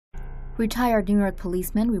Retired New York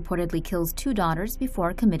policeman reportedly kills two daughters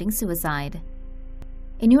before committing suicide.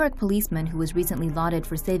 A New York policeman who was recently lauded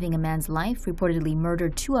for saving a man's life reportedly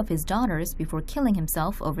murdered two of his daughters before killing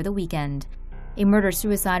himself over the weekend. A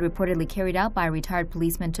murder-suicide reportedly carried out by a retired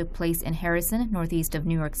policeman took place in Harrison, northeast of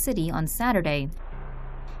New York City, on Saturday.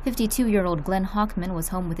 52-year-old Glenn Hochman was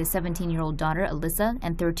home with his 17-year-old daughter Alyssa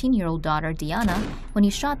and 13-year-old daughter Deanna when he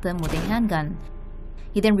shot them with a handgun.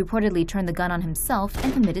 He then reportedly turned the gun on himself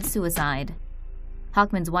and committed suicide.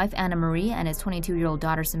 Hochman's wife Anna Marie and his 22-year-old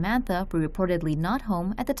daughter Samantha were reportedly not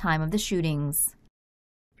home at the time of the shootings.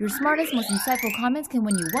 Your smartest, most insightful comments can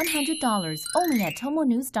win you $100 only at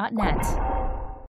tomonews.net.